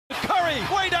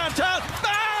Curry, way downtown.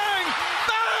 Bang!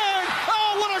 Bang!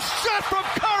 Oh, what a shot from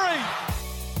Curry!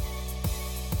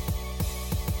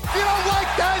 You don't like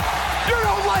that? You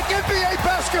don't like NBA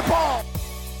basketball!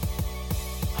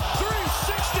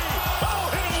 360! Oh,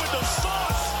 hit him with the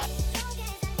sauce!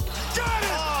 Got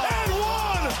it! And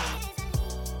one!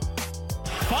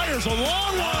 Fires a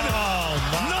long one!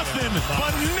 Nothing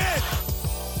but net!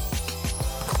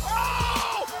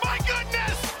 Oh, my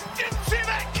goodness! Didn't see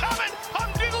that coming!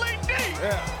 I'm diddly deep!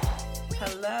 Yeah.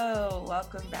 Hello,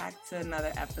 welcome back to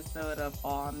another episode of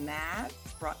All Nat,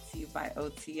 brought to you by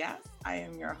OTS. I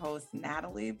am your host,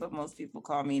 Natalie, but most people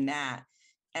call me Nat.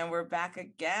 And we're back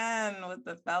again with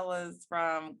the fellas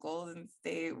from Golden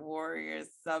State Warriors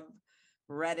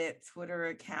subreddit Twitter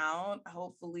account.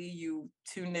 Hopefully you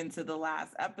tuned into the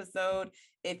last episode.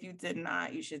 If you did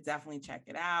not, you should definitely check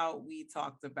it out. We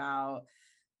talked about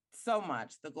so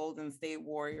much. The Golden State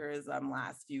Warriors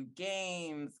last few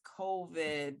games,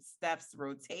 COVID, Steph's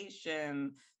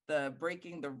rotation, the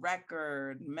breaking the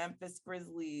record, Memphis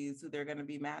Grizzlies, who they're going to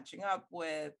be matching up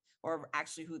with, or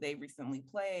actually who they recently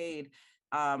played,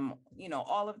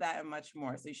 all of that and much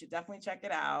more. So you should definitely check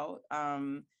it out.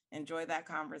 Enjoy that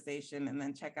conversation and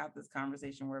then check out this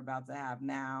conversation we're about to have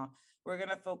now. We're going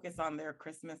to focus on their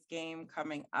Christmas game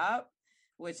coming up,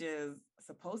 which is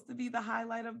supposed to be the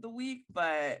highlight of the week,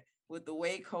 but with the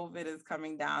way COVID is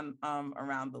coming down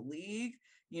around the league,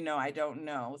 I don't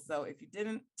know. So if you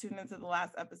didn't tune into the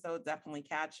last episode, definitely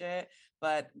catch it.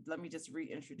 But let me just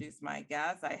reintroduce my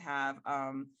guests. I have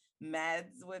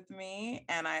Meds with me,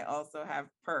 and I also have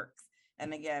Perks.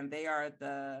 And again, they are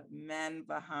the men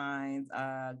behind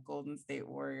Golden State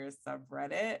Warriors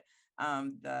subreddit,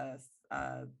 the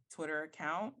Twitter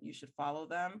account. You should follow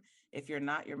them. If you're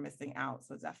not, you're missing out.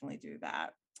 So definitely do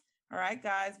that. All right,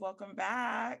 guys, welcome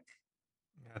back.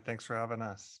 Yeah, thanks for having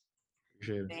us.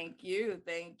 Appreciate it. Thank you.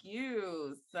 Thank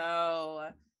you. So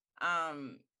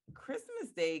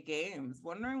Christmas Day games,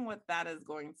 wondering what that is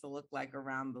going to look like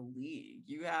around the league.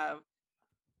 You have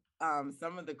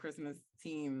some of the Christmas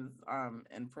teams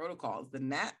and protocols. The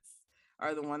Nets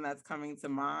are the one that's coming to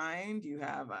mind. You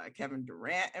have Kevin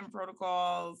Durant in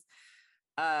protocols.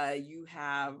 You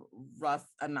have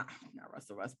not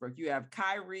Russell Westbrook. You have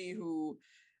Kyrie, who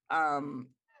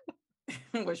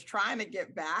was trying to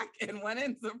get back and went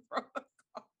into protocol.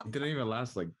 It didn't even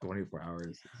last like 24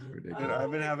 hours. It's ridiculous. Dude,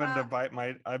 I've been having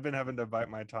to bite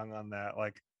my tongue on that,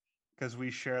 like, because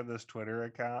we share this Twitter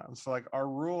account. And so, like, our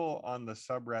rule on the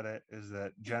subreddit is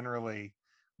that generally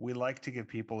we like to give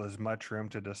people as much room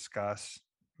to discuss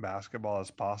basketball as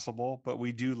possible, but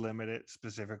we do limit it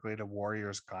specifically to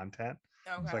Warriors content.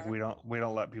 Okay. It's like we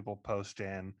don't let people post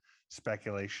in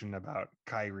speculation about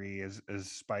Kyrie as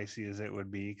spicy as it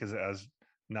would be, because it has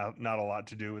not a lot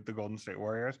to do with the Golden State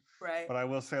Warriors. Right. But I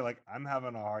will say, like, I'm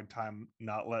having a hard time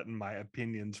not letting my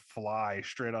opinions fly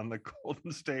straight on the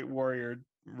Golden State Warrior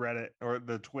Reddit or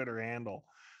the Twitter handle.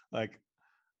 Like,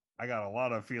 I got a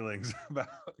lot of feelings about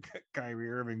Kyrie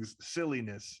Irving's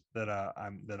silliness that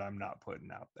I'm not putting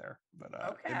out there, but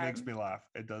Okay. It makes me laugh.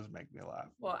 It does make me laugh.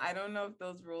 Well, I don't know if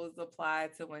those rules apply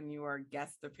to when you are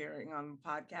guest appearing on the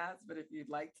podcast, but if you'd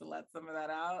like to let some of that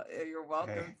out, you're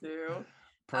welcome to.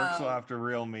 Perks will have to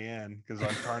reel me in because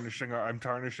I'm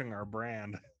tarnishing our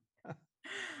brand.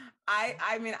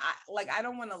 I mean, I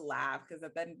don't want to laugh because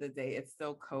at the end of the day, it's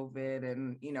still COVID,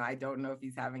 and I don't know if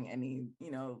he's having any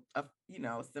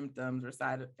symptoms or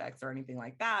side effects or anything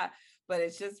like that. But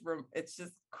it's just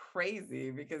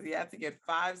crazy because he had to get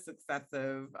 5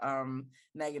 successive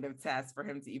negative tests for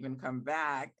him to even come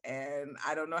back, and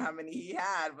I don't know how many he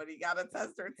had, but he got a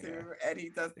test or two, and he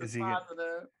tested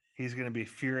positive. He's going to be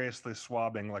furiously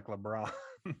swabbing like LeBron.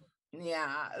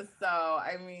 Yeah. So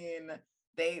I mean,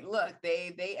 they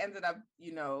ended up,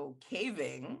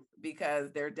 caving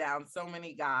because they're down so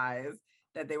many guys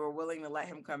that they were willing to let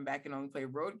him come back and only play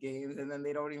road games, and then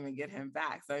they don't even get him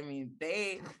back. So I mean,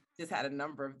 they just had a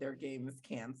number of their games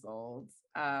canceled.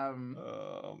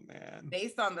 Oh man.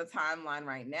 Based on the timeline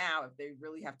right now, if they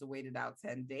really have to wait it out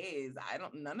 10 days,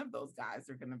 none of those guys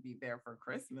are going to be there for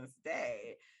Christmas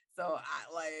Day. So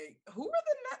who are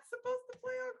the Nets supposed to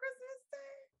play on Christmas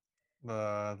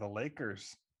Day? The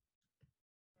Lakers.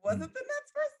 Was it the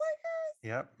Nets versus Lakers?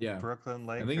 Yep. Yeah. Brooklyn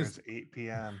I think Lakers, it's 8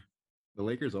 p.m. The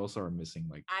Lakers also are missing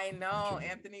like. I know, bunch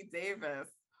of- Anthony Davis.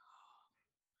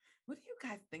 What do you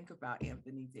guys think about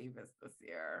Anthony Davis this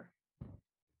year?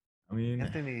 I mean,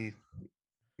 Anthony,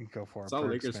 go for it. saw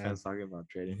Perks, Lakers man. fans talking about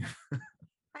trading.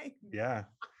 Yeah.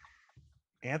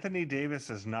 Anthony Davis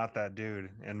is not that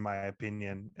dude, in my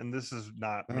opinion. And this is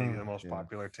not maybe the most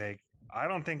popular take. I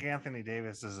don't think Anthony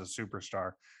Davis is a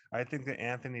superstar. I think that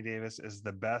Anthony Davis is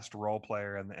the best role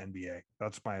player in the NBA.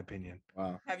 That's my opinion.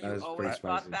 Wow. Have that you is always pretty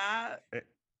thought spicy.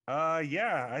 that?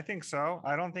 Yeah, I think so.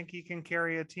 I don't think he can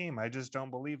carry a team. I just don't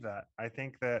believe that. I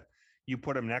think that you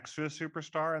put him next to a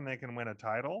superstar and they can win a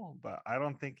title, but I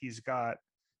don't think he's got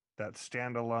that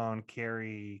standalone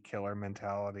carry killer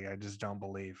mentality. I just don't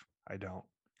believe. I don't.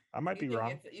 I might be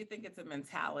wrong. You think it's a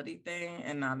mentality thing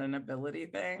and not an ability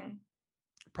thing?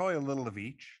 Probably a little of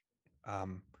each. I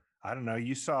don't know.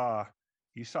 You saw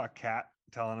Cat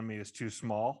telling him he was too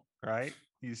small, right?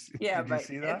 Yeah, did but you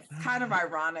see that? it's kind of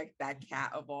ironic that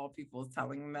Cat of all people is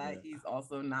telling him that he's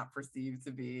also not perceived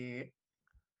to be,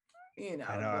 I know.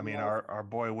 I mean, our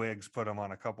boy Wiggs put him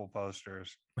on a couple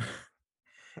posters.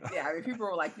 Yeah, I mean, people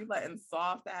were like, "You letting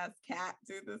soft ass Cat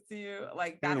do this to you?"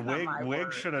 Like that's Dude, not my Wig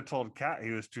word. should have told Cat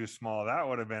he was too small. That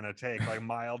would have been a take, like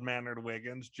mild mannered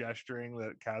Wiggins gesturing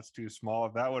that Cat's too small.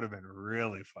 That would have been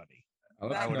really funny.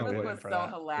 That would've clip been was for so that.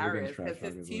 hilarious Wiggins because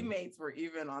trash his talk is teammates were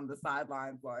even on the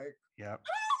sidelines, like, Yep.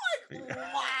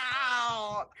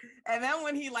 "Wow!" And then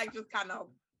when he like just kind of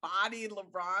bodied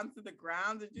LeBron to the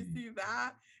ground, did you see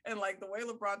that? And like the way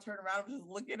LeBron turned around, was just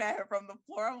looking at him from the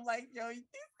floor. I'm like, "Yo, these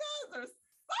guys are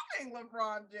sucking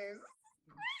LeBron James.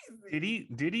 This is crazy."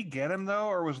 Did he get him though,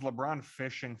 or was LeBron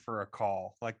fishing for a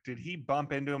call? Like, did he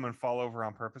bump into him and fall over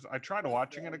on purpose? I tried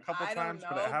watching it a couple I don't times,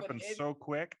 but know, it but happened so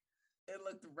quick. It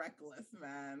looked reckless,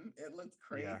 man. It looked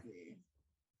crazy. Yeah.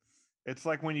 It's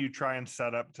like when you try and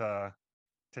set up to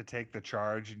take the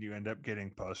charge and you end up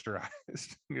getting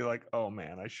posterized. You're like, oh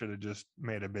man, I should have just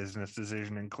made a business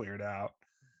decision and cleared out.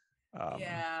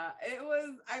 Yeah, it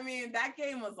was. I mean, that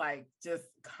game was like just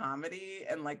comedy,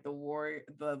 and like the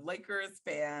Lakers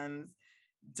fans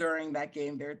during that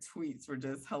game, their tweets were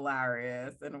just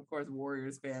hilarious, and of course,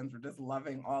 Warriors fans were just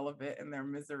loving all of it in their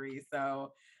misery.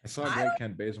 So I saw a great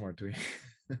Kent Bazemore tweet.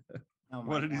 oh my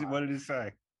what did he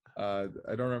say? I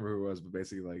don't remember who it was, but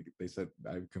basically, like they said,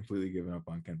 I've completely given up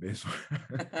on Kent Bazemore.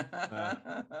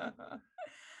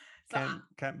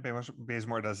 Kent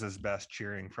Bazemore does his best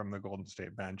cheering from the Golden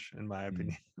State bench, in my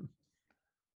opinion.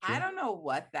 I don't know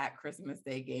what that Christmas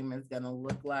Day game is going to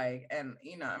look like. And,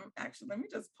 let me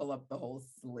just pull up the whole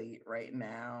slate right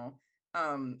now.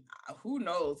 Who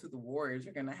knows who the Warriors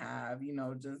are going to have,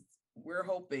 just we're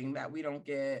hoping that we don't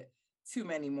get too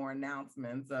many more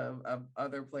announcements of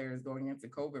other players going into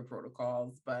COVID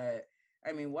protocols. But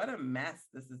I mean, what a mess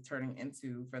this is turning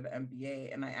into for the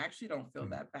NBA. And I actually don't feel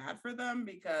that bad for them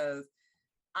because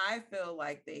I feel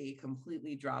like they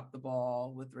completely dropped the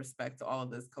ball with respect to all of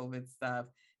this COVID stuff.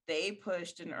 They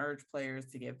pushed and urged players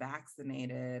to get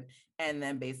vaccinated and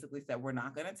then basically said, we're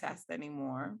not going to test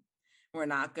anymore. We're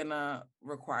not going to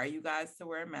require you guys to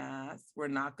wear masks. We're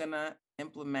not going to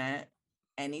implement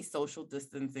any social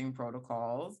distancing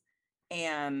protocols.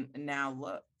 And now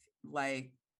look,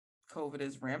 like COVID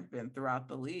is rampant throughout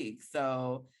the league.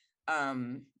 So,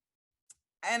 and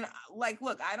like,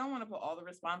 look, I don't want to put all the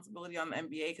responsibility on the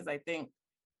NBA because I think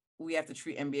we have to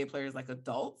treat NBA players like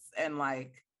adults, and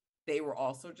like they were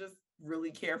also just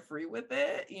really carefree with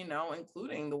it,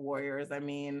 including the Warriors. I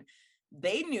mean,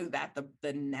 they knew that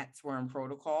the Nets were in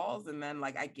protocols, and then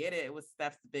like I get it, it was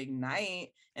Steph's big night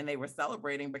and they were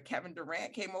celebrating, but Kevin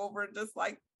Durant came over and just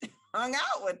like hung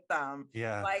out with them.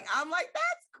 Yeah. Like I'm like,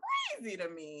 that's crazy to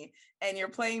me. And you're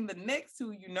playing the Knicks,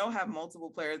 who have multiple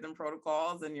players in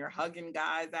protocols, and you're hugging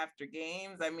guys after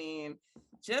games. I mean,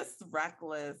 just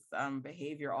reckless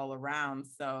behavior all around.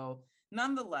 So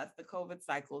nonetheless, the COVID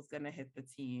cycle is going to hit the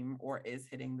team, or is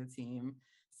hitting the team.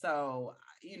 So,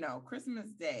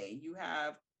 Christmas Day, you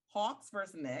have Hawks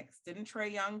versus Knicks. Didn't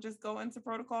Trae Young just go into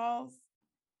protocols?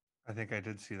 I think I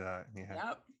did see that. Yeah.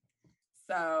 Yep.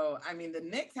 So, I mean, the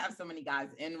Knicks have so many guys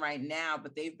in right now,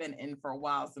 but they've been in for a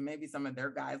while. So maybe some of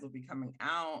their guys will be coming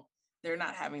out. They're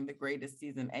not having the greatest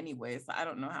season anyway. So I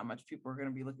don't know how much people are going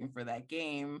to be looking for that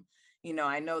game.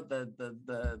 I know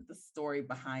the story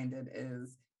behind it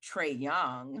is Trae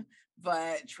Young,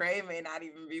 but Trae may not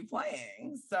even be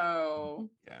playing. So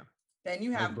yeah. Then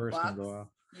you have Bucks.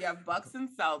 You have Bucks and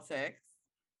Celtics.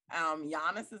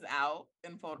 Giannis is out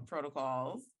in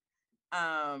protocols.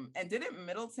 And didn't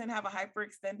Middleton have a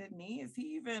hyperextended knee? Is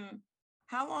he even?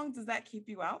 How long does that keep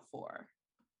you out for?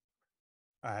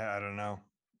 I don't know.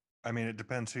 I mean, it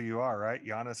depends who you are, right?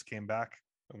 Giannis came back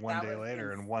one day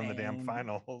later and won the damn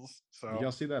finals. So did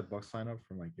y'all see that Bucks lineup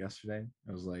from like yesterday?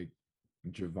 It was like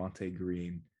Javonte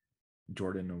Green,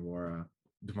 Jordan Nwora,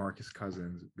 DeMarcus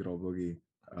Cousins, good old Boogie.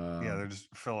 Yeah, they're just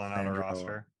filling out a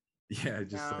roster. Yeah,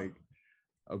 just like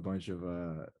a bunch of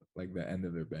like the end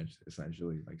of their bench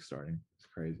essentially like starting. It's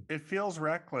crazy. It feels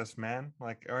reckless, man.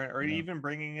 Like, or Yeah. even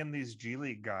bringing in these G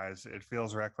League guys, it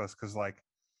feels reckless because, like,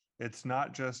 it's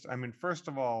not just. I mean, first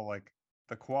of all, like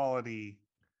the quality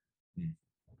Hmm.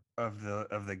 of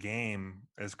the game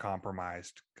is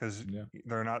compromised because Yeah.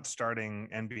 they're not starting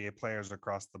NBA players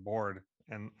across the board.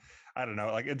 And I don't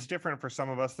know, like it's different for some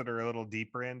of us that are a little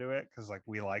deeper into it because like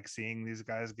we like seeing these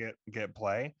guys get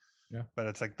play. Yeah. But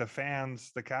it's like the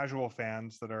fans, the casual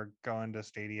fans that are going to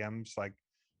stadiums, like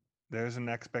there's an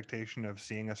expectation of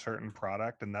seeing a certain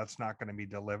product and that's not going to be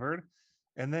delivered.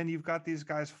 And then you've got these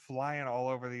guys flying all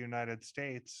over the United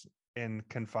States in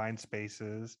confined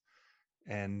spaces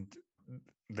and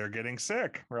they're getting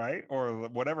sick, right? Or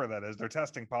whatever that is. They're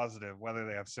testing positive, whether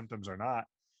they have symptoms or not.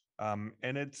 And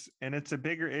it's a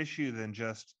bigger issue than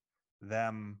just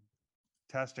them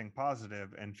testing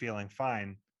positive and feeling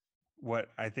fine. What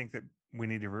I think that we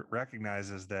need to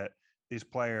recognize is that these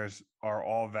players are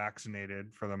all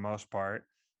vaccinated for the most part.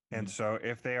 And so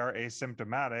if they are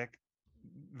asymptomatic,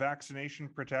 vaccination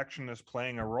protection is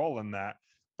playing a role in that.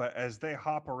 But as they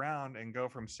hop around and go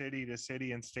from city to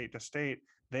city and state to state,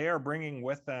 they are bringing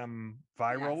with them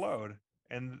viral load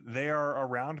and they are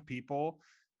around people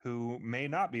who may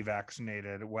not be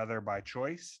vaccinated, whether by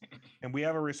choice. And we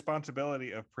have a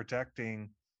responsibility of protecting,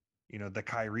 you know, the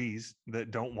Kyries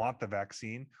that don't want the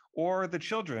vaccine or the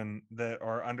children that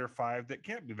are under 5 that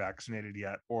can't be vaccinated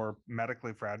yet or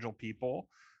medically fragile people.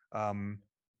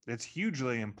 It's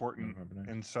hugely important.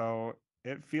 And so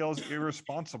it feels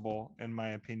irresponsible, in my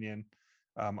opinion.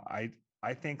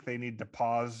 I think they need to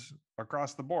pause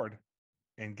across the board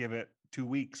and give it 2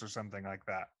 weeks or something like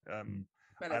that.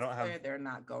 But it's clear they're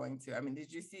not going to. I mean,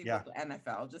 did you see what the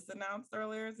NFL just announced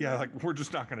earlier? Yeah, like we're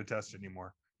just not going to test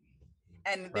anymore.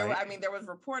 And there, I mean, there was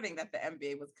reporting that the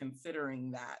NBA was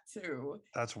considering that too.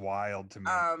 That's wild to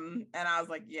me. And I was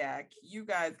like, yeah, you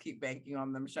guys keep banking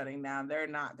on them shutting down. They're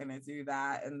not going to do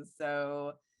that. And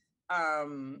so,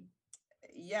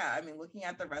 yeah, I mean, looking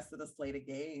at the rest of the slate of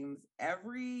games,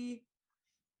 every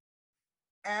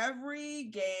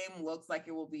game looks like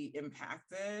it will be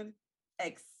impacted,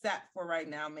 except for right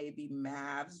now, maybe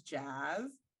Mavs,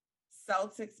 Jazz.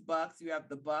 Celtics, Bucks, you have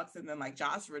the Bucks, and then like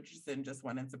Josh Richardson just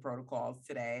went into protocols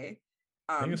today.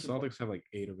 I think the Celtics have like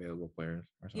 8 available players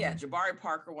or something. Yeah, Jabari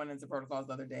Parker went into protocols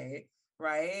the other day,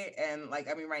 right? And like,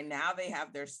 I mean, right now they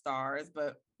have their stars,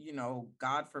 but you know,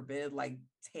 God forbid, like,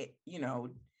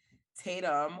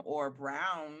 Tatum or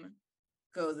Brown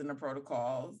goes into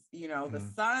protocols. You know, the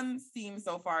Suns seem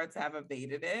so far to have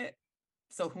evaded it.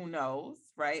 So who knows,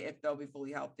 right? If they'll be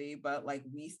fully healthy, but like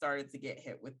we started to get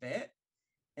hit with it.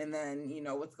 And then, you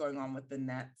know, what's going on with the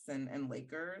Nets and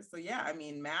Lakers. So, yeah, I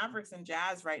mean, Mavericks and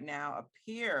Jazz right now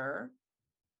appear.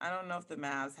 I don't know if the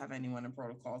Mavs have anyone in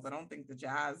protocols. I don't think the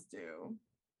Jazz do.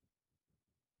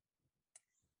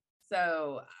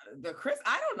 So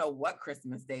I don't know what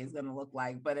Christmas Day is going to look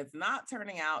like, but it's not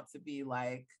turning out to be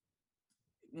like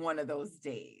one of those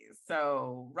days.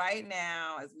 So right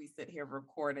now, as we sit here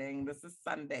recording, this is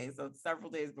Sunday, so it's several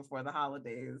days before the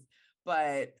holidays.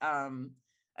 But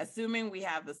assuming we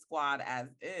have the squad as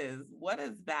is, what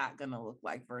is that going to look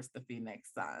like versus the Phoenix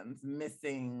Suns,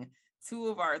 missing 2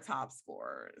 of our top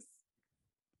scorers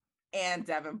and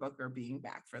Devin Booker being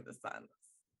back for the Suns?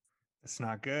 It's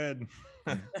not good.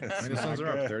 The Suns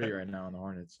are up 30 right now on the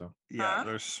Hornets. So yeah,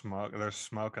 there's smoke. There's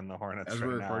smoke in the Hornets as right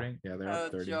we're recording. now. Yeah, they're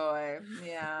up 30. Joy.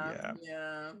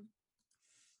 Yeah.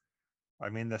 I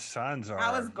mean, the Suns are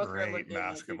How is a Booker great looking?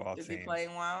 basketball Is team. he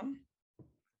playing well?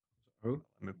 Who?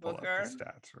 Let me pull Booker? up the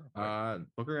stats real quick.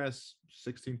 Booker has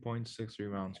 16 points, 6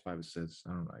 rebounds, 5 assists. I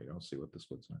don't know. You don't see what the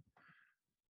splits are.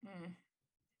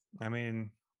 I mean,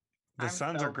 the I'm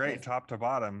Suns so are great pissed. top to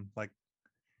bottom. Like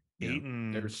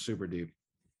They're super deep.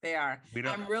 They are.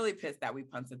 I'm really pissed that we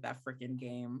punted that freaking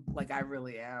game. Like I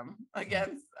really am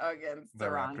against The Raptors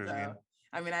Toronto. game.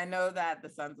 I mean, I know that the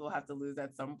Suns will have to lose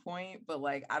at some point, but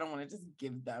like I don't want to just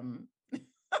give them.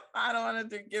 I don't want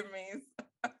to do give me.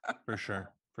 For sure.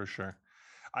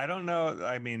 I don't know.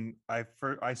 I mean,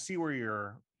 I see where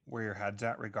your head's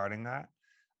at regarding that.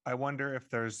 I wonder if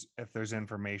there's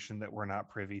information that we're not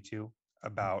privy to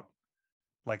about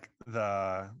like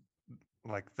the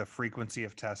frequency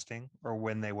of testing or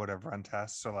when they would have run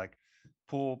tests. So like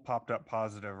Poole popped up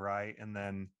positive, right? And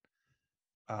then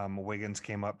Wiggins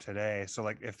came up today. So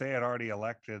like if they had already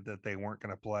elected that they weren't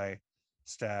going to play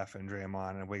Steph and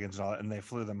Draymond and Wiggins and all that, and they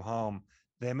flew them home,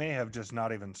 they may have just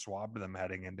not even swabbed them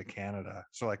heading into Canada.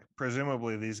 So like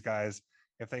presumably these guys,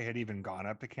 if they had even gone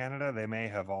up to Canada, they may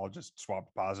have all just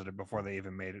swabbed positive before they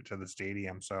even made it to the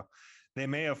stadium. So they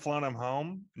may have flown them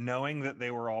home knowing that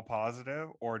they were all positive,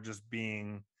 or just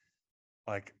being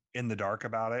like in the dark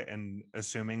about it and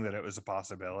assuming that it was a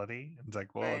possibility. It's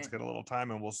like, well, let's Right. get a little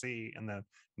time and we'll see. And then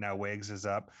now Wiggs is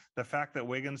up. The fact that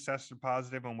Wiggins tested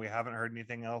positive and we haven't heard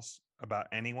anything else about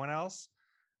anyone else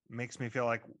makes me feel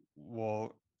like,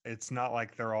 well, it's not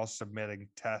like they're all submitting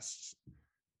tests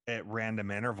at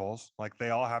random intervals. Like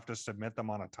they all have to submit them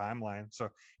on a timeline. So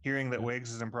hearing that Yeah.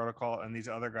 Wiggs is in protocol and these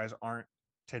other guys aren't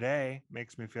today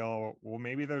makes me feel, well,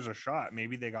 maybe there's a shot.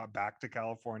 Maybe they got back to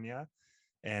California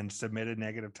and submitted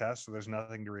negative tests, so there's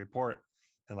nothing to report.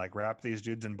 And like wrap these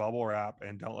dudes in bubble wrap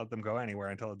and don't let them go anywhere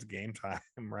until it's game time,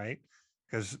 right?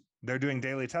 Because they're doing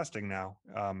daily testing now.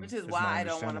 Which is my why I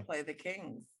don't want to understanding. play the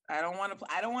Kings. I don't want to.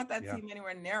 I don't want that Yeah. team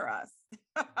anywhere near us.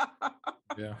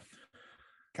 Yeah.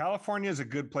 California is a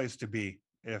good place to be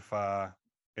if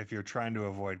you're trying to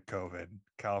avoid COVID.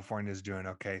 California is doing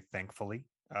okay, thankfully.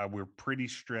 We're pretty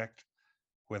strict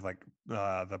with like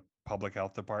the public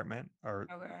health department, or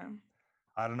Okay.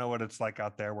 I don't know what it's like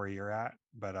out there where you're at,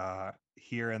 but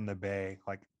here in the Bay,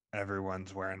 like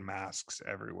everyone's wearing masks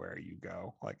everywhere you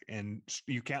go. Like, and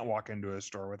you can't walk into a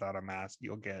store without a mask.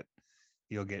 You'll get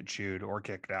chewed or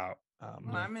kicked out.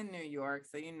 Well, I'm in New York,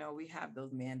 so we have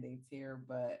those mandates here.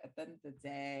 But at the end of the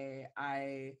day,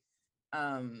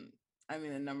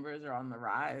 the numbers are on the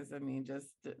rise. I mean,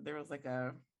 there was like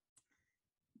a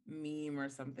meme or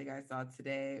something I saw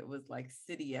today. It was like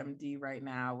City MD right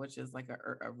now, which is like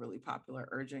a really popular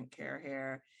urgent care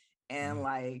here. And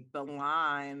like the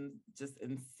line just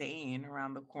insane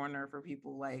around the corner for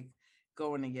people like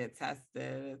going to get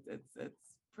tested. It's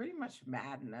pretty much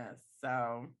madness.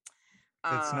 So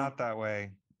It's not that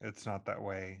way. It's not that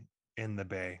way in the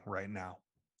Bay right now.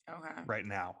 okay. Right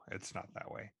now, it's not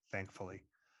that way, thankfully.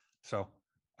 So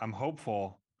I'm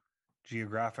hopeful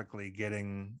geographically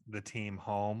getting the team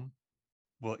home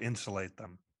will insulate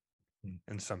them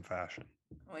in some fashion.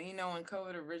 Well, when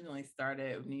COVID originally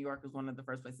started, New York was one of the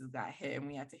first places that got hit, and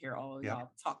we had to hear all of Yep.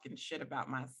 y'all talking shit about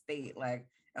my state, like,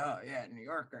 oh yeah, New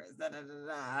Yorkers, da da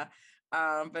da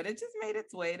da. But it just made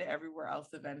its way to everywhere else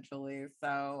eventually.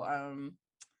 So,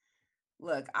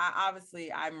 look,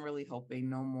 I'm really hoping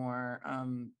no more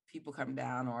people come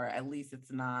down, or at least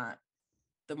it's not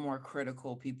the more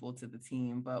critical people to the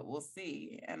team. But we'll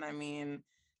see. And I mean,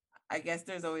 I guess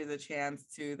there's always a chance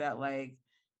too that like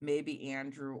maybe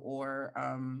Andrew or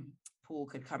Poole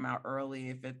could come out early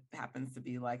if it happens to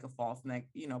be like a false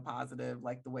positive,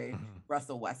 like the way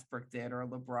Russell Westbrook did, or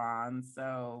LeBron.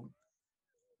 So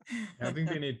I think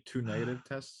they need 2 negative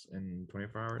tests in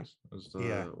 24 hours. Was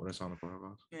what I saw in the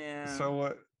protocols. yeah.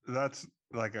 So that's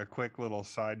like a quick little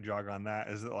side jog on that.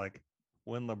 Is that like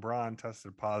when LeBron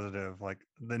tested positive, like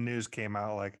the news came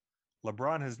out like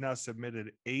LeBron has now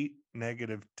submitted 8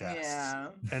 negative tests. Yeah.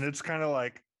 And it's kind of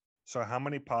like, so how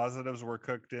many positives were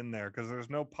cooked in there? Because there's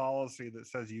no policy that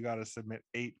says you got to submit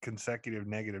 8 consecutive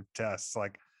negative tests.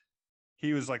 Like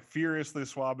he was like furiously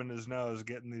swabbing his nose,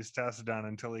 getting these tests done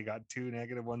until he got 2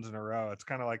 negative ones in a row. It's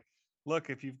kind of like, look,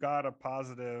 if you've got a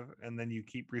positive and then you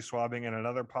keep reswabbing and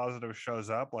another positive shows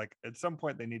up, like at some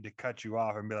point they need to cut you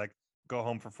off and be like, go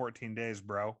home for 14 days,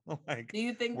 bro. Like, Do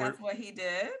you think that's what he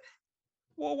did?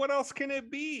 Well, what else can it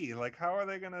be? Like, how are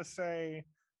they going to say,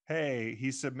 hey,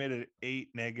 he submitted 8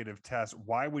 negative tests?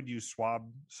 Why would you swab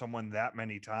someone that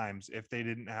many times if they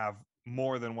didn't have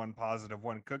more than one positive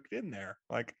one cooked in there?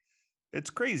 Like, it's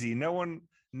crazy. No one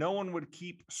would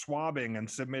keep swabbing and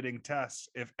submitting tests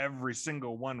if every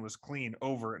single one was clean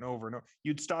over and over and over.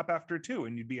 You'd stop after 2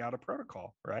 and you'd be out of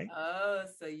protocol, right? Oh,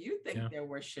 so you think there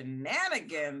were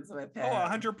shenanigans with him? Oh,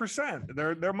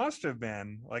 100%. There must have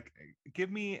been. Like, give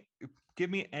me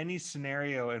any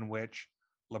scenario in which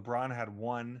LeBron had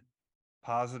 1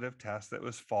 positive test that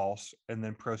was false and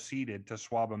then proceeded to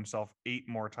swab himself 8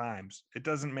 more times. It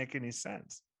doesn't make any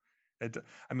sense.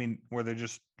 Were they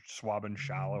just swabbing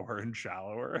shallower and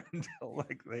shallower until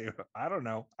like I don't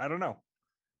know.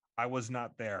 I was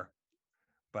not there,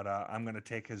 but I'm going to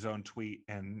take his own tweet,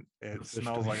 and it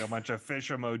smells like a bunch of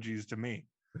fish emojis to me.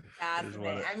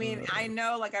 Fascinating. I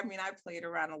know, I played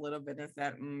around a little bit and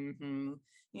said,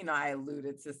 I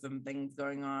alluded to some things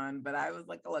going on, but I was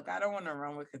like, look, I don't want to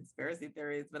run with conspiracy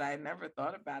theories, but I never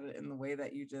thought about it in the way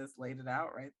that you just laid it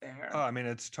out right there. Oh,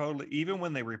 it's totally, even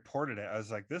when they reported it, I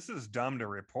was like, this is dumb to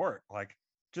report. Like,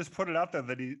 just put it out there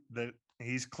that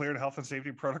he's cleared health and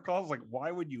safety protocols. Like,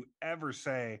 why would you ever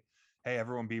say, hey,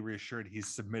 everyone be reassured he's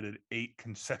submitted 8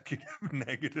 consecutive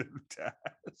negative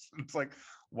tests? It's like,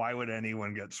 why would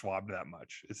anyone get swabbed that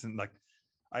much? Isn't like,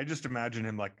 I just imagine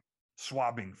him like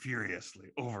swabbing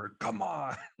furiously over, come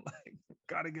on, like,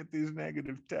 got to get these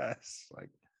negative tests. Like,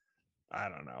 I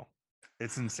don't know.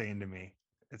 It's insane to me.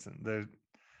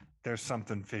 There's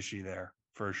something fishy there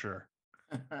for sure.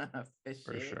 Fishy.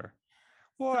 For sure.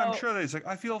 Well, I'm sure that he's like,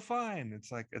 I feel fine.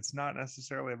 It's like, it's not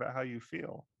necessarily about how you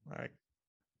feel. Like,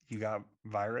 you got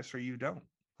virus or you don't.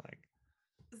 Like,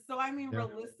 so I mean, Yeah.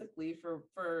 realistically,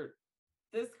 for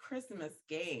this Christmas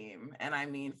game, and I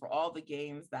mean for all the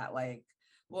games that like,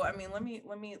 well, I mean, let me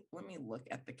look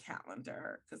at the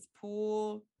calendar, because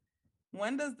pool,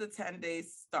 when does the 10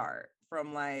 days start?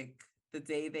 From like the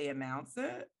day they announce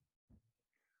it?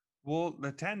 well,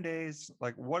 the 10 days,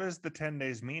 like, what does the 10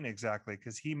 days mean exactly?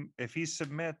 Because if he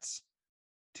submits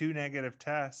 2 negative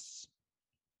tests,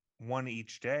 one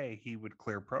each day, he would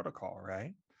clear protocol,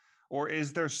 right? Or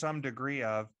is there some degree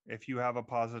of, if you have a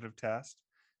positive test,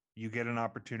 you get an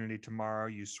opportunity tomorrow,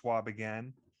 you swab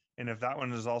again, and if that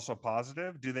one is also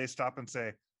positive, do they stop and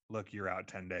say, look, you're out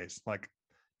 10 days? Like,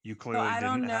 you So clearly I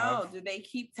don't didn't know. have. Do they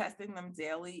keep testing them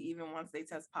daily even once they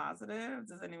test positive?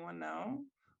 Does anyone know?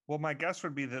 Well, my guess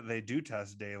would be that they do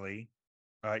test daily,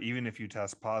 even if you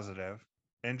test positive,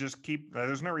 and just keep,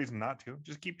 there's no reason not to,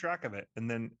 just keep track of it. And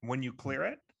then when you clear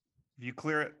it, if you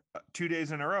clear it 2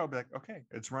 days in a row, be like, okay,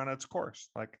 it's run its course.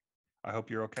 Like, I hope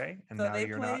you're okay. And So now they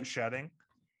you're played- not shedding.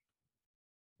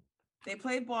 They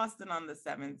played Boston on the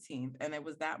 17th, and it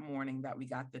was that morning that we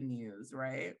got the news,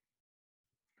 right?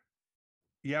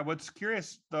 Yeah, what's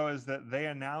curious though is that they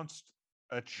announced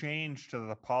a change to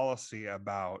the policy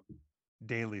about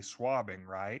daily swabbing,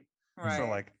 right? Right. So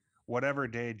like whatever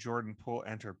day Jordan Poole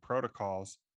entered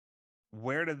protocols,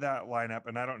 where did that line up?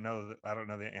 And I don't know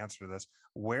the answer to this.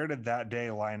 Where did that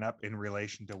day line up in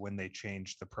relation to when they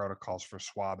changed the protocols for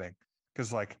swabbing?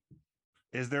 Because like,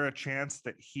 is there a chance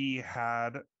that he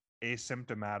had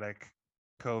asymptomatic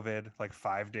COVID like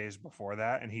 5 days before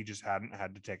that, and he just hadn't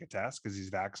had to take a test because he's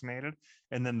vaccinated?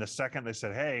 And then the second they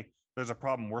said, hey, there's a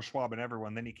problem, we're swabbing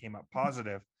everyone, then he came up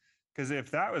positive. Because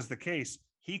if that was the case,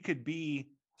 he could be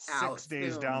Out 6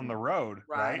 days down the soon. road,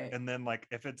 right? Right. And then like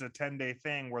if it's a 10-day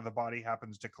thing where the body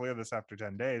happens to clear this after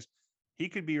 10 days, he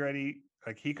could be ready.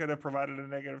 Like, he could have provided a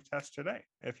negative test today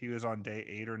if he was on day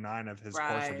 8 or 9 of his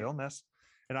course of Right. illness.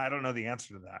 And I don't know the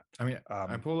answer to that. I mean, I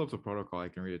Um, pulled up the protocol. I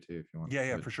can read it to you if you want.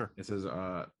 Yeah, But for sure. It says,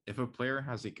 if a player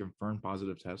has a confirmed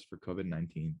positive test for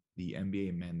COVID-19, the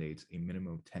NBA mandates a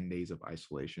minimum of 10 days of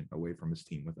isolation away from his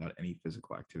team without any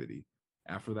physical activity.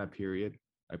 After that period,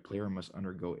 a player must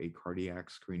undergo a cardiac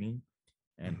screening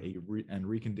and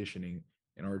reconditioning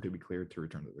in order to be cleared to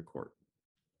return to the court.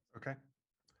 Okay.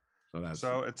 So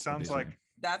So it sounds they like say.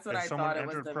 That's what If I someone thought it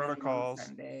was entered the protocols-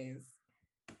 minimum 10 days.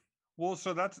 well,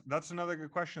 so that's another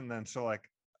good question then. So like,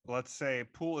 let's say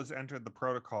Poole has entered the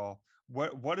protocol.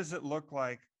 What does it look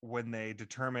like when they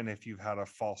determine if you've had a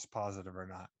false positive or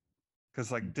not? Because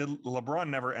like, did LeBron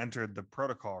never entered the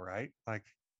protocol, right? Like,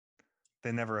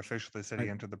 they never officially said he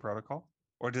I- entered the protocol,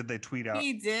 or did they tweet out?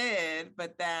 He did,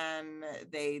 but then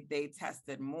they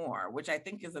tested more, which I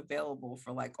think is available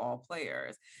for like all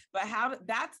players. But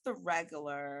that's the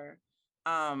regular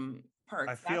perks.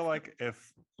 I feel like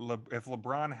if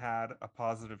LeBron had a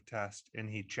positive test and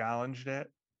he challenged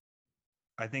it,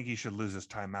 I think he should lose his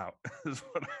timeout. Is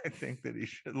what I think that he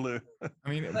should lose. I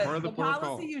mean, But part of the protocol.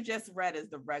 policy you just read is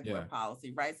the regular Yeah.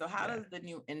 policy, right? So how Yeah. does the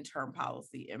new interim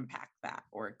policy impact that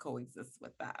or coexist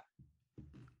with that?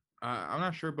 I'm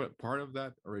not sure, but part of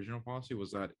that original policy was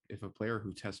that if a player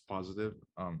who tests positive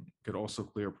could also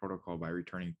clear protocol by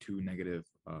returning 2 negative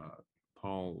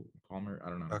Palmer, I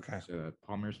don't know. how to Okay. say that,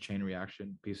 Palmer's chain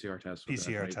reaction PCR test. within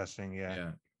a PCR 20 testing,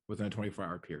 yeah. within a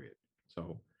 24-hour period.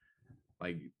 So,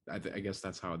 like, I guess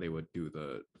that's how they would do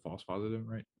the false positive,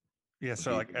 right? Yeah, would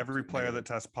so be like every player negative.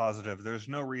 that tests positive, there's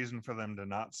no reason for them to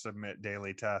not submit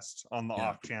daily tests on the Yeah.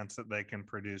 off chance that they can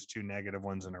produce 2 negative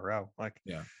ones in a row. Like,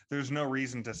 Yeah. there's no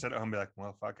reason to sit at home and be like,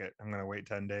 well, fuck it, I'm gonna wait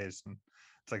 10 days. And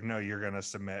it's like, no, you're gonna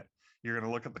submit. You're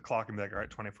gonna look at the clock and be like, all right,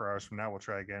 24 hours from now, we'll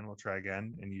try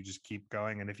again, and you just keep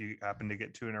going. And if you happen to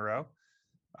get 2 in a row,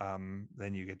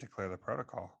 then you get to clear the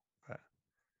protocol. But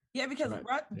Yeah, because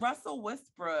Right. Russell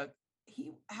Westbrook,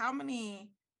 how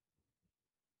many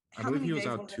I believe he was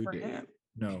days out was it 2 for days. him?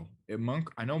 No,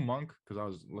 I know Monk because I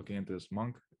was looking into this.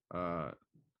 Monk, I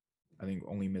think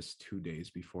only missed 2 days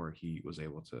before he was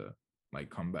able to like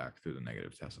come back through the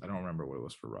negative test. I don't remember what it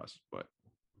was for Russ, but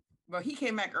Well, he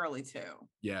came back early too.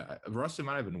 yeah, Russ, it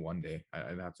might have been 1 day.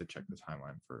 I'd have to check the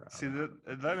timeline for. see,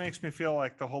 that makes me feel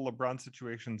like the whole LeBron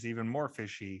situation's even more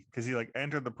fishy because he like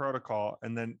entered the protocol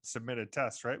and then submitted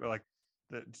tests, right? But like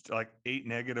that's like 8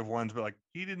 negative ones, but like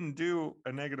he didn't do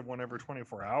a negative one every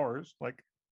 24 hours. Like,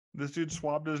 this dude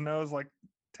swabbed his nose like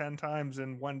 10 times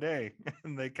in one day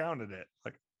and they counted it.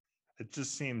 Like, it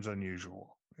just seems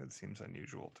unusual. It seems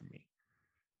unusual to me.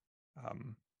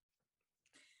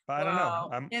 But I don't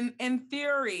know. In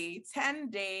theory, 10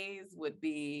 days would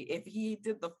be, if he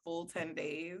did the full 10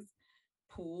 days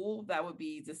pool, that would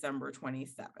be December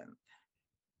 27th.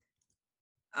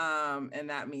 And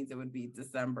that means it would be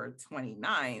December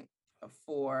 29th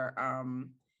for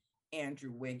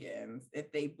Andrew Wiggins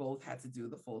if they both had to do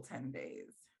the full 10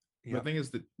 days. The thing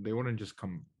is that they wouldn't just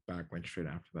come back like straight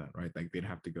after that, right? Like they'd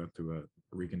have to go through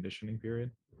a reconditioning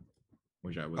period,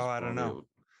 which I was. I don't know.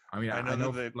 I mean, I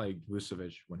know that like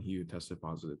Vucevic, when he tested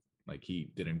positive, like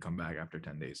he didn't come back after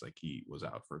 10 days. Like he was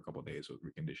out for a couple of days with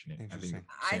reconditioning.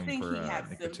 I think he had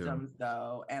symptoms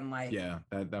though, and like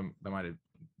that might have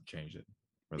changed it.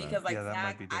 Because like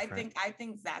Zach, I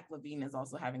think Zach LaVine is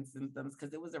also having symptoms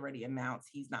because it was already announced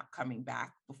he's not coming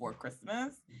back before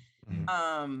Christmas.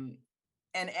 Mm-hmm.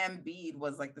 And Embiid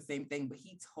was like the same thing, but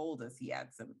he told us he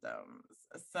had symptoms.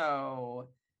 So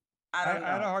I had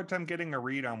a hard time getting a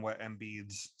read on what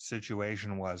Embiid's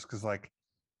situation was because like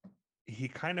he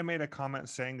kind of made a comment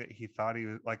saying that he thought he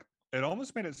was like, it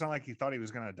almost made it sound like he thought he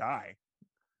was going to die.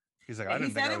 He's like, I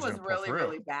didn't think I was really,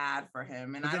 really bad for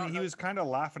him. And then he was kind of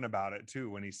laughing about it too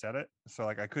when he said it. So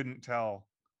like, I couldn't tell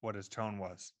what his tone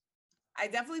was. I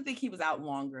definitely think he was out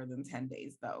longer than 10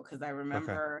 days though. Cause I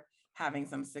remember having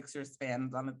some Sixers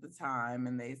fans on at the time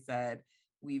and they said,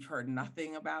 we've heard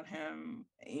nothing about him,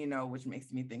 you know, which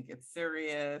makes me think it's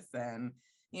serious and,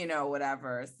 you know,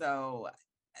 whatever. So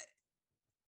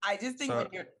I just think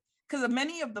because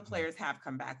many of the players have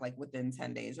come back like within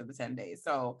 10 days or the 10 days.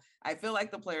 So I feel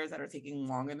like the players that are taking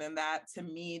longer than that, to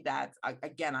me, that's,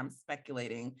 again, I'm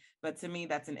speculating, but to me,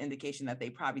 that's an indication that they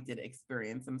probably did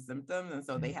experience some symptoms. And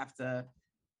so they have to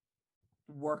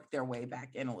work their way back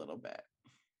in a little bit.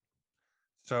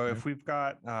 So if we've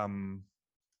got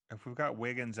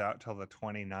Wiggins out till the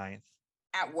 29th,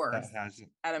 at worst,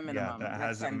 at a minimum, that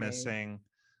has him missing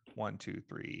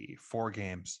 4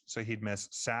 games. So he'd miss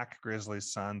Sac,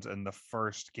 Grizzlies, Suns, and the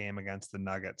first game against the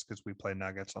Nuggets because we play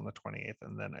Nuggets on the 28th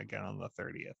and then again on the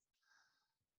 30th.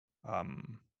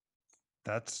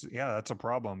 That's a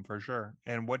problem for sure.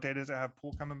 And what day does it have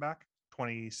Poole coming back?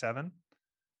 27?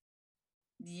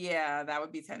 Yeah, that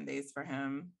would be 10 days for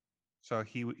him. So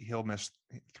he'll miss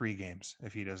 3 games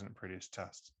if he doesn't produce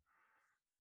tests.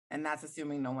 And that's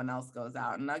assuming no one else goes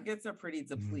out. Nuggets are pretty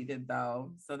depleted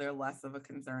though, so they're less of a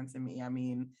concern to me. I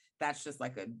mean, that's just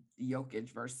like a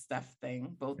Jokic versus Steph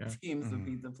thing. Both teams would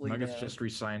be depleted. Nuggets just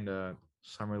re-signed a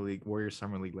Warriors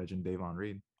Summer League legend Davon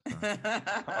Reed.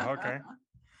 Okay.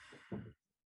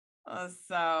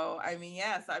 So I mean,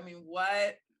 yes. I mean,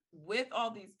 what with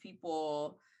all these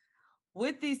people,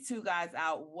 with these 2 guys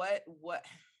out, what?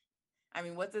 I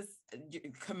mean, what does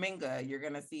Kuminga? You're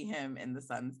gonna see him in the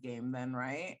Suns game, then,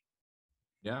 right?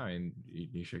 Yeah, I mean,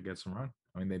 you should get some run.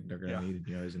 I mean, they're gonna need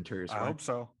his interior squad. I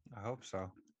hope so.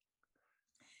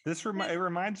 It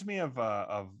reminds me of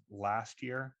last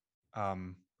year,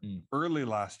 early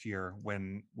last year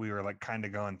when we were like kind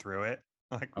of going through it.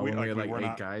 Like we were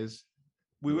 8 guys.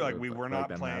 We were not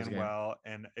playing well,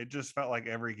 and it just felt like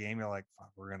every game you're like,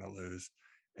 fuck, we're gonna lose.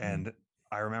 And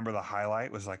I remember the highlight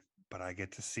was like, but I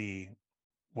get to see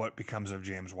what becomes of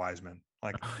James Wiseman.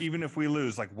 Like, even if we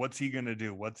lose, like, what's he going to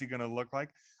do? What's he going to look like?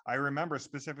 I remember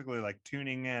specifically like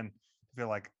tuning in to feel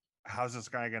like, how's this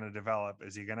guy going to develop?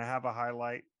 Is he going to have a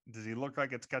highlight? Does he look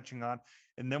like it's catching on?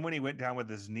 And then when he went down with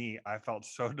his knee, I felt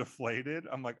so deflated.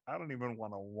 I'm like, I don't even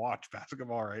want to watch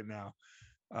basketball right now.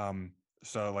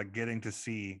 So like getting to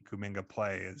see Kuminga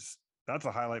play that's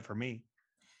a highlight for me.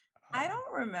 I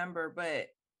don't remember, but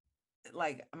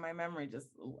like my memory just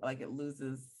like it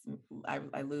loses.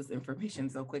 I lose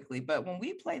information so quickly. But when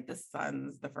we played the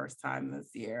Suns the first time this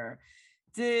year,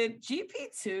 did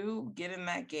GP2 get in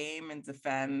that game and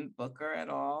defend Booker at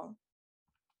all?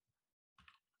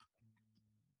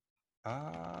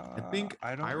 I think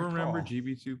I remember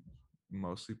GP2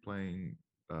 mostly playing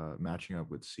matching up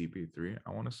with CP3.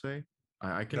 I want to say.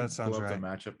 I can pull up the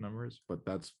matchup numbers, but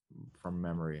that's from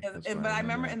memory. But I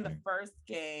remember in the first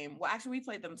game, well, actually, we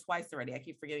played them twice already. I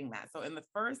keep forgetting that. So in the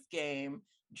first game,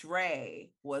 Dre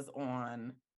was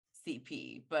on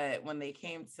CP, but when they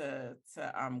came to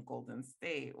Golden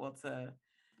State, well, to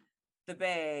the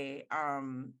Bay,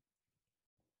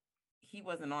 he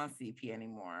wasn't on CP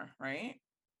anymore, right?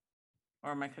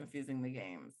 Or am I confusing the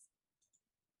games?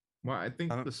 Well, I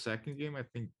think the second game,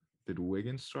 did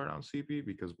Wiggins start on CP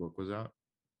because Book was out?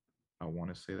 I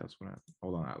want to say that's what happened.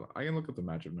 Hold on, I can look up the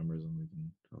matchup numbers and we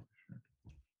can tell for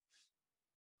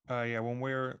sure. Yeah, when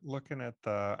we're looking at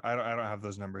I don't have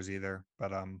those numbers either,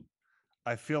 but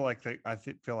I feel like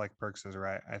feel like Perks is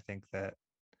right. I think that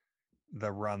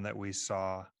the run that we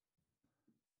saw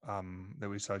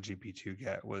GP2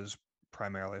 get was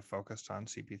primarily focused on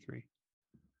CP3.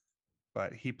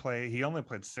 But he only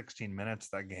played 16 minutes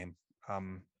that game.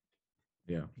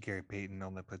 Yeah. Gary Payton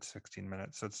only played 16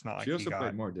 minutes, so it's not like She also he got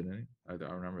played more, didn't he? I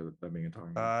remember that being a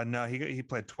talking point. no, he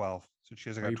played 12. So she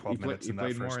has got 12 minutes he in that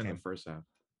played first more game. in the first half.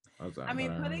 I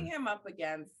mean, putting him up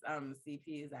against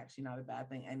CP is actually not a bad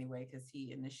thing anyway, because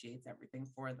he initiates everything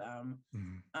for them.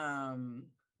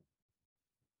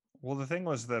 Well, the thing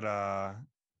was that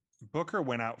Booker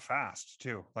went out fast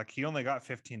too. Like he only got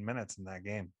 15 minutes in that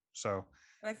game. So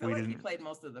and I feel like he played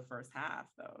most of the first half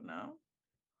though, no?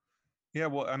 Yeah,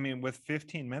 well, I mean, with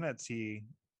 15 minutes, he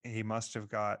must have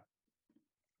got.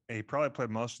 He probably played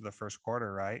most of the first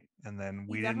quarter, right? And then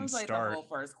we didn't start the whole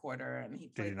first quarter, and he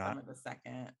played some of the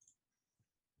second.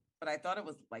 But I thought it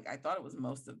was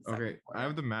most of the second quarter. I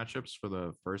have the matchups for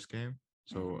the first game.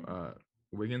 So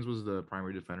Wiggins was the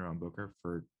primary defender on Booker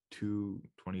for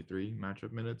 2:23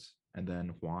 matchup minutes, and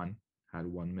then Juan had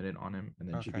 1 minute on him, and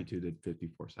then GP2 did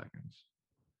 54 seconds.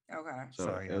 Okay.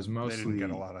 So it was mostly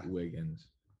Wiggins.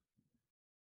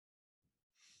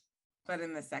 But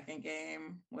in the second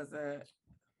game, was it?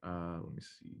 Let me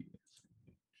see.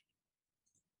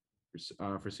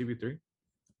 For CP3.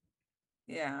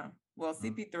 Yeah. Well,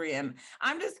 CP3, and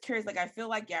I'm just curious. Like, I feel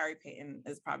like Gary Payton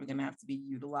is probably going to have to be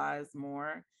utilized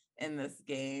more in this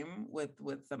game with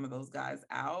some of those guys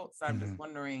out. So I'm just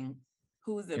wondering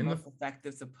who's most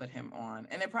effective to put him on,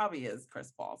 and it probably is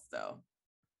Chris Paul still.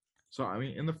 So, I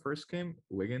mean, in the first game,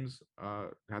 Wiggins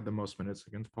had the most minutes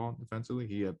against Paul defensively.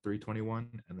 He had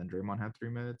 321, and then Draymond had 3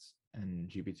 minutes, and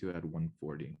GP2 had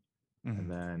 140. And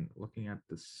then looking at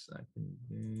the second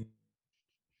game,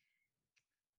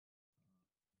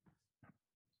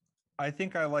 I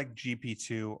think I like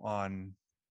GP2 on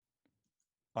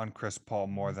Chris Paul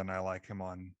more than I like him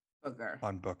on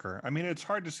Booker. I mean, it's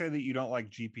hard to say that you don't like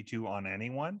GP2 on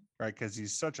anyone, right? Because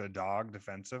he's such a dog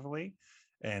defensively.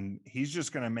 And he's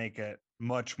just going to make it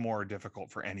much more difficult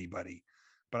for anybody.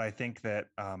 But I think that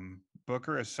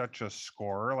Booker is such a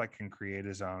scorer, like can create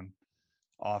his own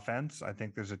offense. I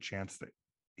think there's a chance that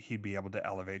he'd be able to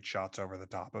elevate shots over the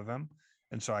top of him.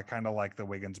 And so I kind of like the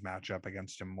Wiggins matchup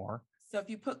against him more. So if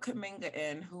you put Kuminga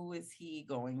in, who is he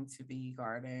going to be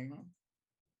guarding?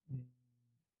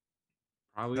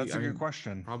 Probably that's a good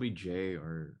question. Probably Jay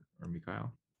or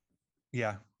Mikhail.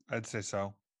 Yeah, I'd say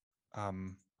so.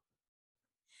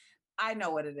 I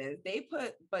know what it is.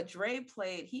 But Dre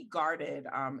he guarded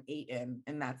Ayton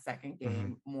in that second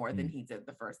game more than he did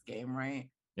the first game, right?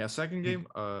 Yeah, second game,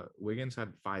 Wiggins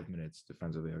had 5 minutes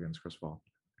defensively against Chris Paul,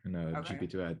 and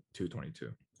GP2 had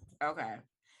 2:22. Okay.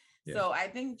 Yeah. So I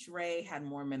think Dre had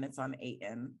more minutes on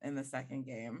Ayton in the second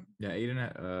game. Yeah, Ayton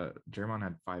Draymond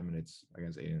had 5 minutes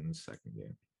against Ayton in the second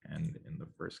game. And in the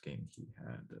first game, he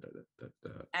had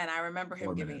and I remember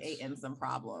him giving Ayton some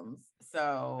problems.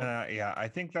 So yeah, I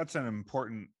think that's an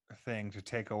important thing to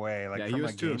take away. Like from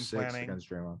a game planning against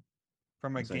Draymond.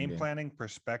 From a game planning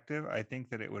perspective, I think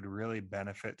that it would really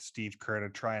benefit Steve Kerr to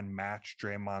try and match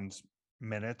Draymond's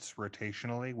minutes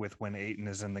rotationally with when Ayton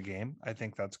is in the game. I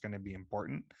think that's going to be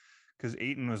important because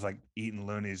Ayton was like eating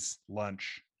Looney's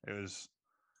lunch.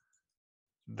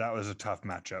 That was a tough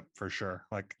matchup for sure.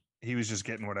 Like he was just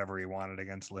getting whatever he wanted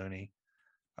against Looney.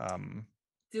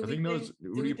 Do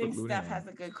we think Steph has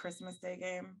a good Christmas Day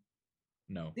game?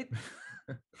 No.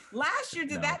 Last year,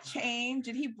 did that change?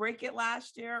 Did he break it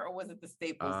last year, or was it the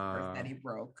Staples curse that he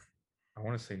broke? I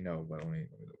want to say no, but let me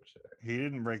double check. He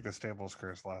didn't break the Staples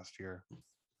curse last year.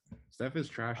 Steph is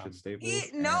trash at Staples.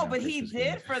 But he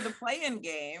did for the play-in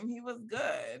game. He was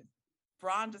good.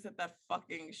 Bron just hit that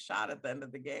fucking shot at the end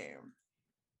of the game.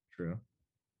 True.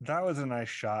 That was a nice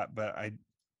shot, but I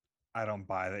don't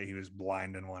buy that he was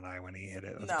blind in one eye when he hit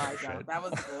it. No, I don't. That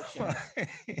was bullshit.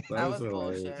 that was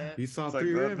bullshit. He saw like,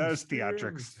 that was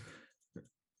theatrics.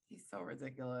 He's so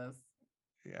ridiculous.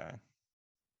 Yeah.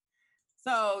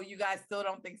 So you guys still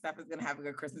don't think Steph is going to have a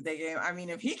good Christmas Day game? I mean,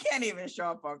 if he can't even show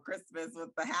up on Christmas with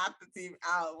half the team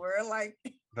out, we're like...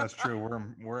 That's true.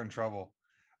 We're in trouble.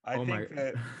 I think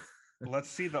that let's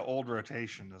see the old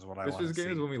rotation is what I want to see. Christmas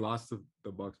game is when we lost to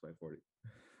the Bucks by 40.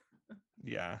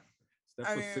 Yeah.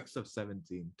 Steph was 6 of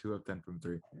 17, 2 of 10 from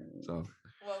 3. So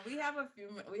well, we have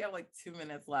like 2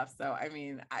 minutes left. So I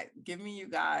mean, give me you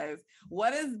guys.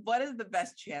 What is the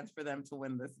best chance for them to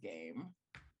win this game?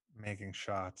 Making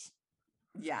shots.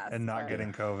 Yes. And not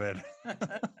getting COVID.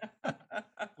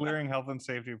 Clearing health and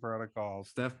safety protocols.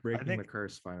 Steph breaking the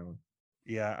curse finally.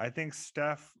 Yeah, I think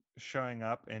Steph showing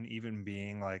up and even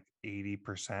being like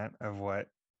 80% of what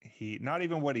he not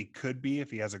even what he could be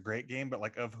if he has a great game, but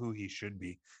like of who he should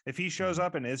be. If he shows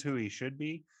up and is who he should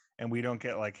be, and we don't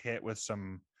get like hit with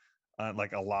some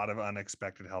like a lot of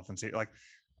unexpected health and safety, like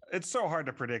it's so hard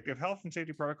to predict. If health and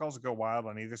safety protocols go wild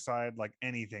on either side, like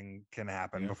anything can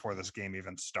happen before this game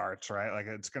even starts, right? Like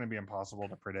it's going to be impossible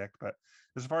to predict. But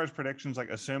as far as predictions, like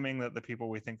assuming that the people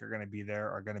we think are going to be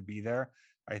there,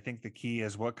 I think the key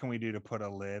is what can we do to put a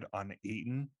lid on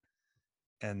Ayton,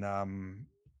 and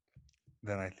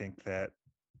then I think that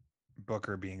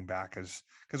Booker being back is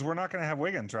because we're not going to have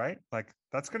Wiggins, right? Like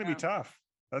that's going to be tough.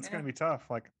 That's going to be tough.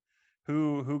 Like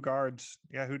who guards?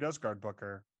 Yeah, who does guard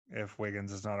Booker if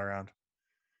Wiggins is not around?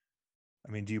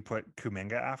 I mean, do you put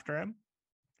Kuminga after him?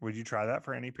 Would you try that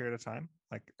for any period of time?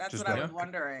 Like that's just what I was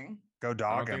wondering. Go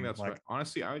dog I don't him. Think that's like right.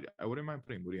 Honestly, I wouldn't mind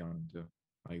putting Moody on him too.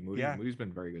 Like Moody's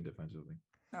been very good defensively.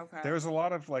 Okay. There was a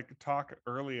lot of like talk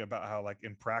early about how like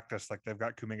in practice, like they've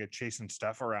got Kuminga chasing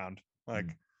Steph around.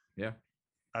 Like, yeah,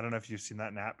 I don't know if you've seen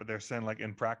that, Nat, but they're saying like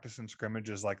in practice and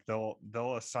scrimmages, like they'll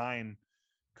assign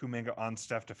Kuminga on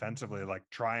Steph defensively, like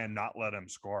try and not let him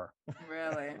score.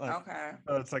 Really? Like, okay.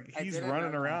 So it's like he's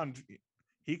running around.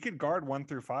 He could guard 1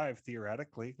 through 5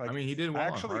 theoretically. Like I mean, he did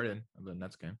well on Harden of the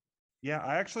Nets game. Yeah,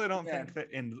 I actually don't think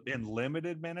that in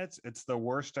limited minutes, it's the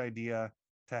worst idea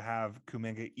to have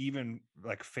Kuminga even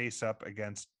like face up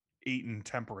against Ayton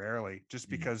temporarily, just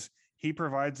because he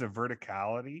provides a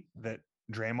verticality that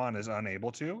Draymond is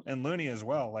unable to, and Looney as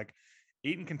well. Like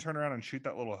Ayton can turn around and shoot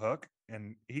that little hook,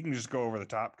 and he can just go over the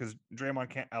top because Draymond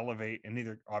can't elevate, and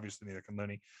neither can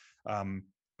Looney. But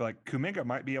like Kuminga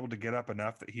might be able to get up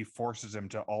enough that he forces him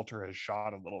to alter his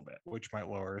shot a little bit, which might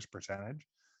lower his percentage.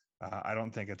 I don't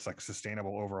think it's like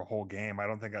sustainable over a whole game. I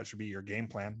don't think that should be your game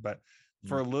plan. But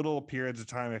for little periods of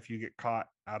time, if you get caught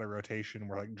out of rotation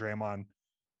where like Draymond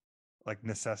like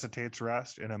necessitates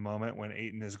rest in a moment when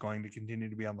Ayton is going to continue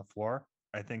to be on the floor,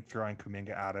 I think throwing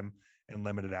Kuminga at him in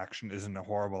limited action isn't a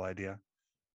horrible idea.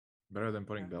 Better than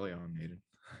putting Belly on Ayton.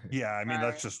 Yeah, I mean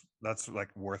that's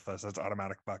like worthless. That's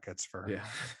automatic buckets for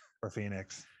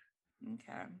Phoenix.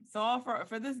 Okay. So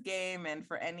for this game and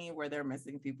for any where they're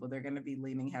missing people, they're going to be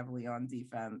leaning heavily on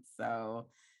defense. So,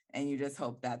 and you just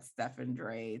hope that Steph and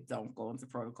Dre don't go into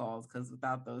protocols, because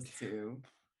without those two.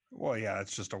 Well, yeah,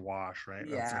 it's just a wash, right?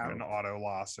 Yeah. That's like an auto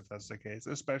loss if that's the case,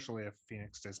 especially if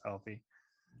Phoenix stays healthy.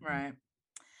 Right.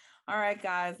 All right,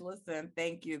 guys, listen,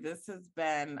 thank you. This has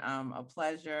been a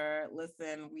pleasure.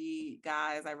 Listen,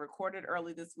 I recorded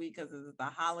early this week because it's the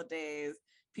holidays.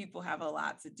 People have a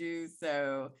lot to do.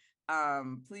 So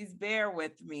please bear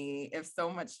with me if so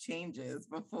much changes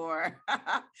before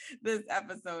this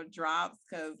episode drops,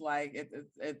 because like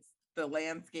it's the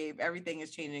landscape, everything is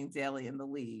changing daily in the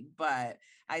league. But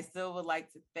I still would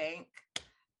like to thank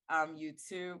you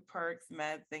too, Perks,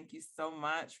 Med. Thank you so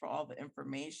much for all the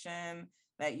information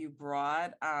that you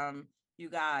brought. You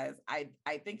guys, I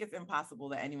think it's impossible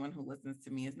that anyone who listens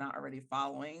to me is not already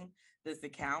following this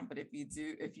account. But if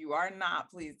you are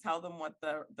not, please tell them what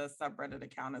the subreddit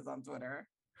account is on Twitter.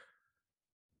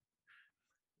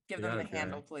 Give them the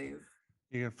handle, please.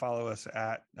 You can follow us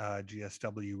at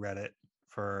GSW Reddit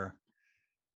for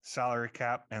salary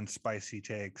cap and spicy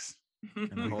takes.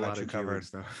 And we got you covered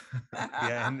stuff.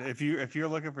 Yeah, and if you're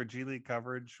looking for G League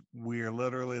coverage, we're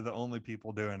literally the only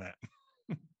people doing it.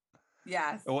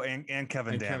 Yes. Oh, and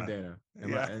Kevin Dana.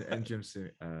 And Jim.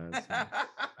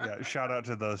 Yeah, shout out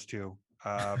to those two.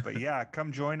 But yeah,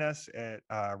 come join us at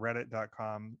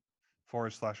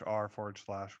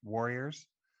reddit.com/r/Warriors,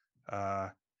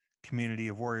 community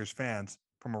of Warriors fans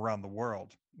from around the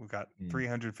world. We've got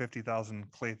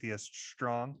 350,000 Claytheists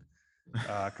strong.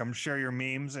 Come share your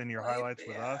memes and your highlights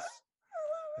with us,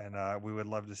 and we would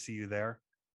love to see you there.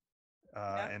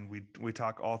 And we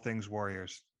talk all things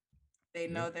Warriors. They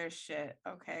know their shit.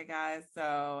 Okay, guys.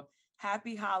 So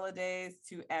happy holidays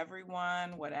to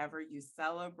everyone, whatever you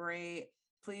celebrate.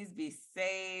 Please be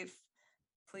safe.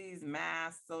 Please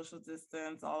mask, social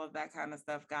distance, all of that kind of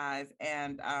stuff, guys.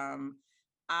 And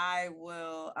I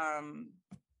will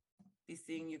be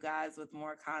seeing you guys with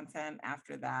more content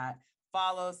after that.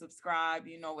 Follow, subscribe.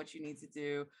 You know what you need to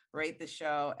do. Rate the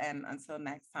show. And until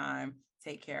next time,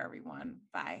 take care, everyone.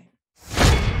 Bye.